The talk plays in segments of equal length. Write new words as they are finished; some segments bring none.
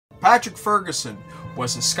Patrick Ferguson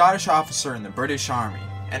was a Scottish officer in the British Army,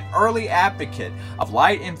 an early advocate of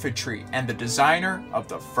light infantry, and the designer of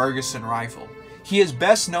the Ferguson rifle. He is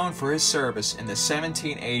best known for his service in the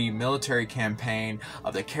 1780 military campaign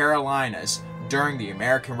of the Carolinas during the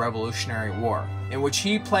American Revolutionary War, in which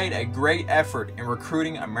he played a great effort in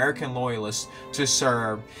recruiting American loyalists to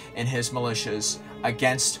serve in his militias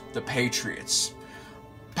against the Patriots.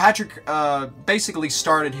 Patrick basically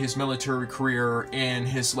started his military career in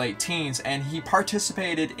his late teens, and he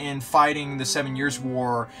participated in fighting the 7 Years'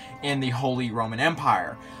 War in the Holy Roman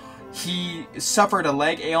Empire. He suffered a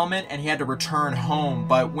leg ailment and he had to return home,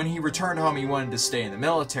 but when he returned home he wanted to stay in the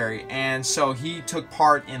military, and so he took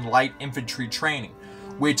part in light infantry training,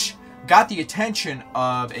 which got the attention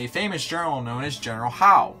of a famous general known as General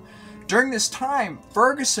Howe. During this time,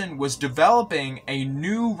 Ferguson was developing a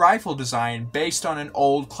new rifle design based on an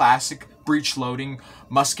old classic breech-loading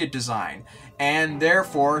musket design, and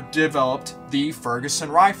therefore developed the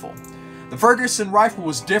Ferguson rifle. The Ferguson rifle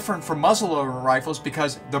was different from muzzleloader rifles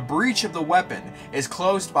because the breech of the weapon is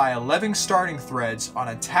closed by 11 starting threads on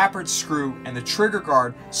a tapered screw, and the trigger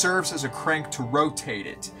guard serves as a crank to rotate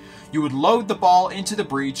it. You would load the ball into the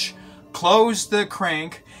breech, close the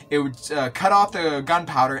crank, it would cut off the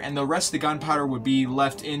gunpowder, and the rest of the gunpowder would be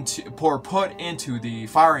put into the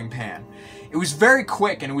firing pan. It was very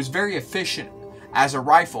quick and it was very efficient as a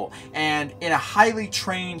rifle, and in a highly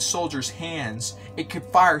trained soldier's hands, it could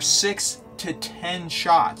fire 6 to 10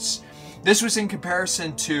 shots. This was in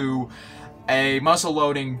comparison to a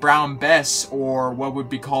muzzle-loading Brown Bess, or what would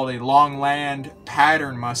be called a Longland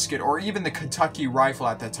pattern musket, or even the Kentucky rifle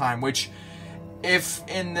at that time, which, if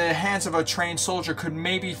in the hands of a trained soldier, could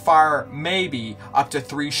maybe fire up to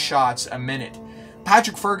 3 shots a minute.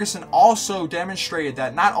 Patrick Ferguson also demonstrated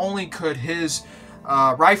that not only could his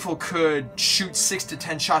rifle could shoot 6 to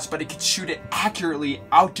 10 shots, but it could shoot it accurately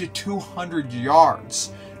out to 200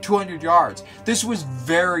 yards. 200 yards. This was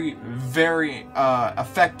very, very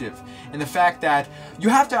effective in the fact that you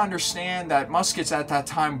have to understand that muskets at that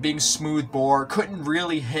time, being smooth bore, couldn't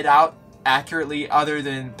really hit out accurately other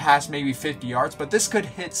than past maybe 50 yards, but this could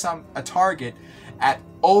hit a target at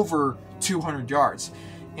over 200 yards.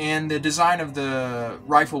 And the design of the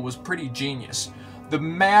rifle was pretty genius. The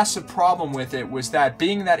massive problem with it was that,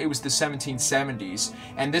 being that it was the 1770s,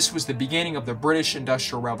 and this was the beginning of the British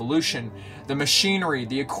Industrial Revolution, the machinery,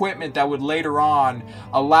 the equipment that would later on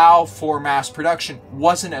allow for mass production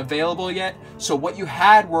wasn't available yet. So what you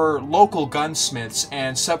had were local gunsmiths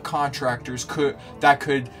and subcontractors that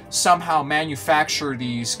could somehow manufacture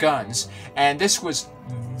these guns. And this was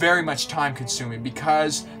very much time consuming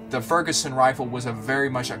because the Ferguson rifle was very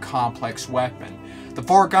much a complex weapon. The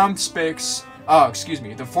four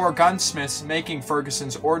gunsmiths making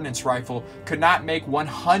Ferguson's ordnance rifle could not make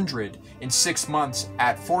 100 in 6 months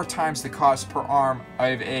at 4 times the cost per arm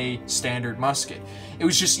of a standard musket. It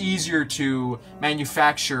was just easier to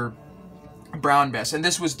manufacture Brown Bess, and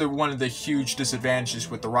this was one of the huge disadvantages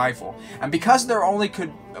with the rifle. And because only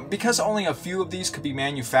a few of these could be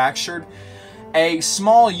manufactured, a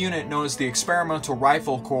small unit known as the Experimental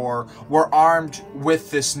Rifle Corps were armed with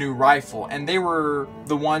this new rifle, and they were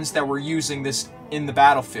the ones that were using this in the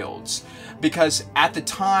battlefields, because at the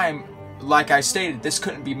time, like I stated, this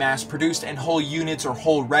couldn't be mass produced, and whole units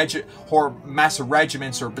or massive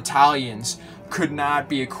regiments or battalions could not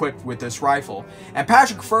be equipped with this rifle. And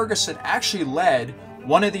Patrick Ferguson actually led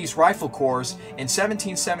one of these rifle corps in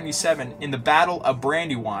 1777 in the Battle of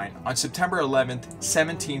Brandywine on September 11th,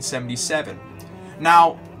 1777.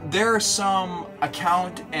 Now, there is some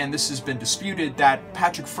account, and this has been disputed, that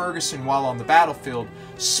Patrick Ferguson, while on the battlefield,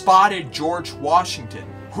 spotted George Washington,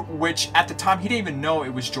 which at the time he didn't even know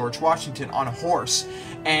it was George Washington, on a horse,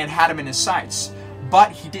 and had him in his sights.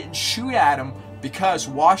 But he didn't shoot at him because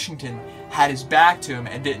Washington had his back to him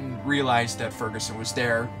and didn't realize that Ferguson was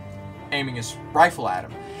there aiming his rifle at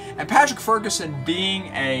him. And Patrick Ferguson, being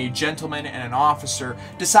a gentleman and an officer,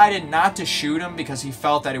 decided not to shoot him because he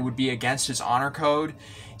felt that it would be against his honor code.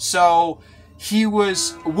 So he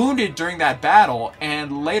was wounded during that battle,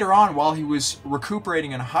 and later on, while he was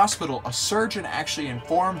recuperating in a hospital, a surgeon actually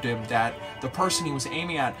informed him that the person he was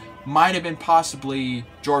aiming at might have been possibly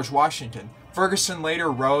George Washington. Ferguson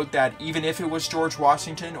later wrote that even if it was George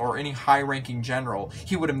Washington or any high-ranking general,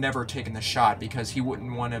 he would have never taken the shot because he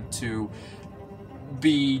wouldn't want him to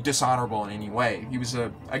be dishonorable in any way. He was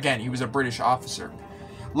a British officer.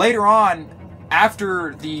 Later on,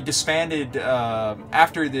 after the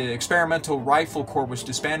Experimental Rifle Corps was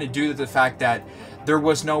disbanded due to the fact that there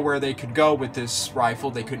was nowhere they could go with this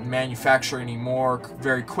rifle, they couldn't manufacture anymore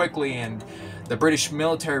very quickly, and the British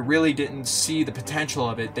military really didn't see the potential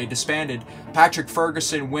of it. They disbanded. Patrick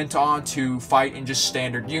Ferguson went on to fight in just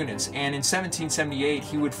standard units, and in 1778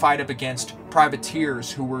 he would fight up against privateers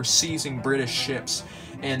who were seizing British ships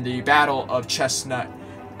in the Battle of Chestnut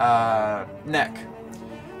Neck.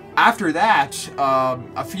 After that,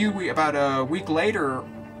 about a week later,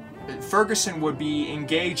 Ferguson would be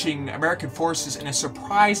engaging American forces in a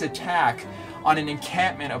surprise attack on an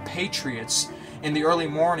encampment of patriots in the early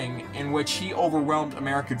morning, in which he overwhelmed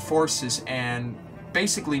American forces and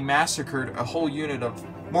basically massacred a whole unit of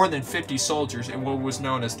more than 50 soldiers in what was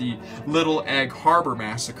known as the Little Egg Harbor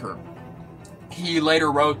Massacre. He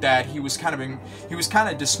later wrote that he was kind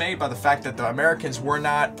of dismayed by the fact that the Americans were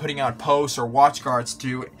not putting out posts or watch guards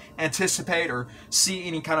to anticipate or see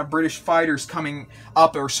any kind of British fighters coming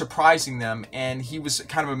up or surprising them, and he was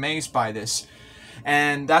kind of amazed by this.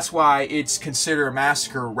 And that's why it's considered a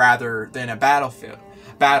massacre rather than a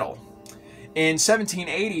battle. In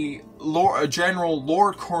 1780, General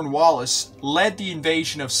Lord Cornwallis led the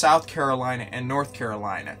invasion of South Carolina and North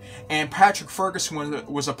Carolina, and Patrick Ferguson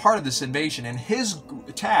was a part of this invasion, and his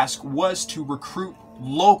task was to recruit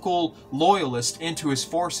local loyalists into his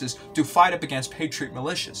forces to fight up against Patriot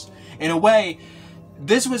militias. In a way,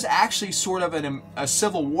 this was actually sort of a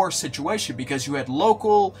civil war situation, because you had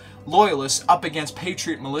local loyalists up against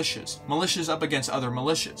Patriot militias up against other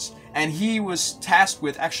militias, and he was tasked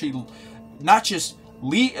with actually not just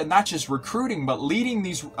recruiting, but leading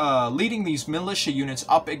these militia units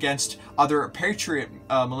up against other Patriot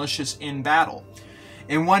militias in battle.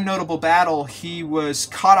 In one notable battle, he was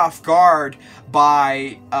caught off guard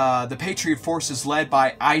by the Patriot forces led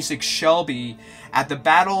by Isaac Shelby at the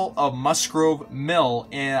Battle of Musgrove Mill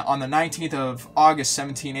on the 19th of August,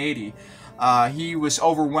 1780. He was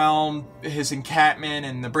overwhelmed. His encampment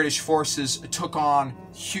and the British forces took on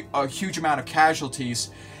a huge amount of casualties,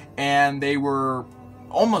 and they were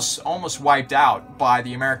almost wiped out by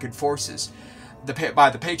the American forces, by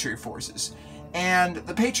the Patriot forces. And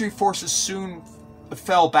the Patriot forces soon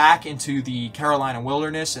fell back into the Carolina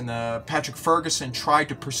wilderness, and Patrick Ferguson tried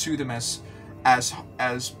to pursue them as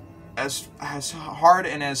hard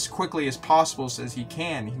and as quickly as possible as he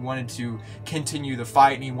can. He wanted to continue the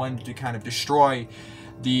fight, and he wanted to kind of destroy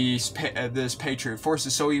this Patriot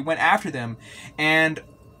forces. So he went after them, and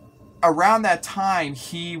around that time,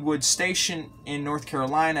 he would station in North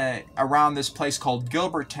Carolina around this place called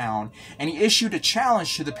Gilberttown, and he issued a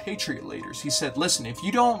challenge to the Patriot leaders. He said, listen, if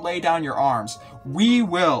you don't lay down your arms, we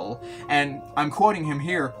will, and I'm quoting him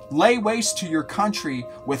here, lay waste to your country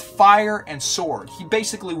with fire and sword. He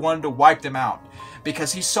basically wanted to wipe them out,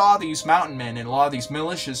 because he saw these mountain men and a lot of these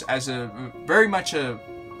militias as very much a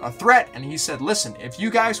threat, and he said, listen, if you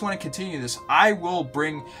guys want to continue this, I will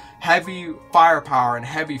bring heavy firepower and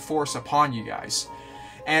heavy force upon you guys.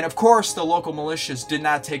 And of course, the local militias did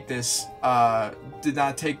not take this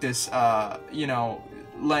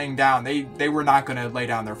laying down. They were not going to lay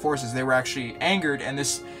down their forces. They were actually angered, and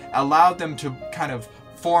this allowed them to kind of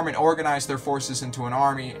form and organize their forces into an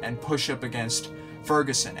army and push up against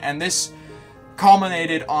Ferguson. And this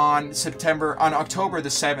culminated on October the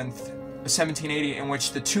 7th, 1780, in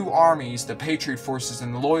which the two armies, the Patriot forces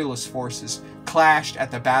and the Loyalist forces, clashed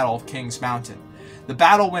at the Battle of Kings Mountain. The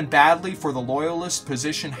battle went badly for the Loyalists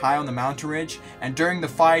positioned high on the mountain ridge, and during the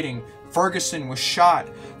fighting, Ferguson was shot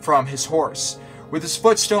from his horse. With his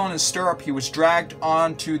foot still in his stirrup, he was dragged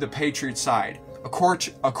onto the Patriot side.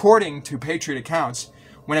 According to Patriot accounts,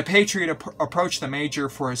 when a Patriot approached the Major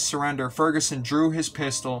for his surrender, Ferguson drew his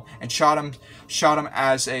pistol and shot him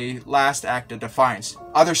as a last act of defiance.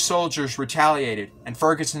 Other soldiers retaliated, and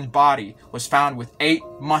Ferguson's body was found with 8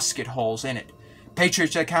 musket holes in it.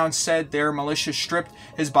 Patriot accounts said their militia stripped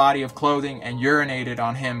his body of clothing and urinated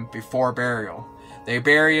on him before burial. They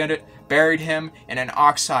buried him in an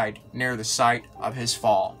oxide near the site of his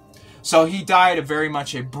fall. So he died a very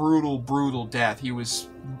much a brutal death. He was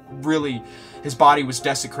really, his body was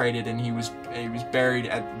desecrated, and he was buried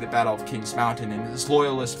at the Battle of Kings Mountain, and his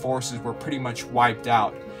Loyalist forces were pretty much wiped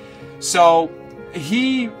out. So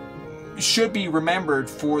he should be remembered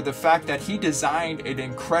for the fact that he designed an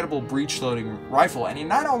incredible breech-loading rifle. And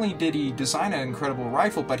not only did he design an incredible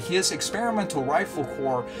rifle, but his experimental rifle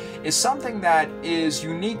core is something that is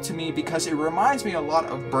unique to me, because it reminds me a lot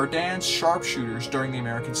of Berdan's sharpshooters during the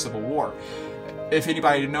American Civil War. If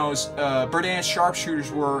anybody knows, Berdan's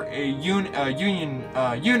sharpshooters were a Union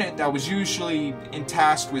unit that was usually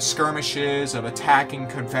tasked with skirmishes of attacking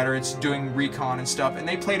Confederates, doing recon and stuff, and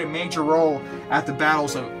they played a major role at the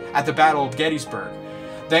Battle of Gettysburg.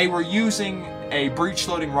 They were using a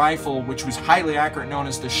breech-loading rifle which was highly accurate, known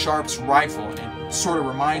as the Sharp's rifle, and it sort of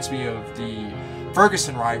reminds me of the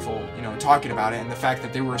Ferguson rifle, talking about it and the fact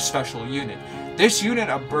that they were a special unit. This unit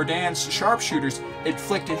of Berdan's sharpshooters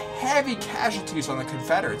inflicted heavy casualties on the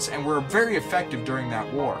Confederates and were very effective during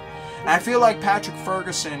that war. And I feel like Patrick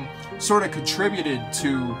Ferguson sort of contributed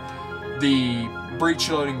to the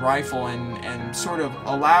breech-loading rifle and sort of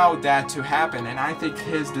allowed that to happen. And I think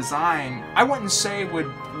his design, I wouldn't say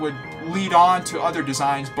would lead on to other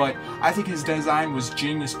designs, but I think his design was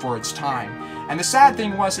genius for its time. And the sad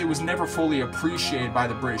thing was, it was never fully appreciated by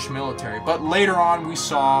the British military. But later on, we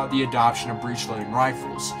saw the adoption of breech-loading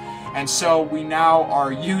rifles. And so we now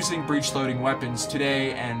are using breech-loading weapons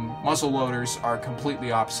today, and muzzle loaders are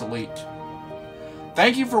completely obsolete.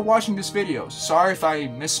 Thank you for watching this video. Sorry if I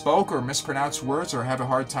misspoke or mispronounced words or have a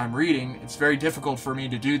hard time reading. It's very difficult for me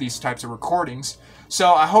to do these types of recordings.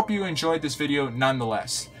 So I hope you enjoyed this video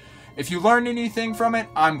nonetheless. If you learned anything from it,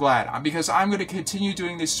 I'm glad, because I'm going to continue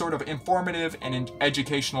doing these sort of informative and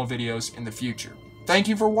educational videos in the future. Thank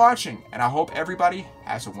you for watching, and I hope everybody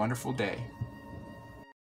has a wonderful day.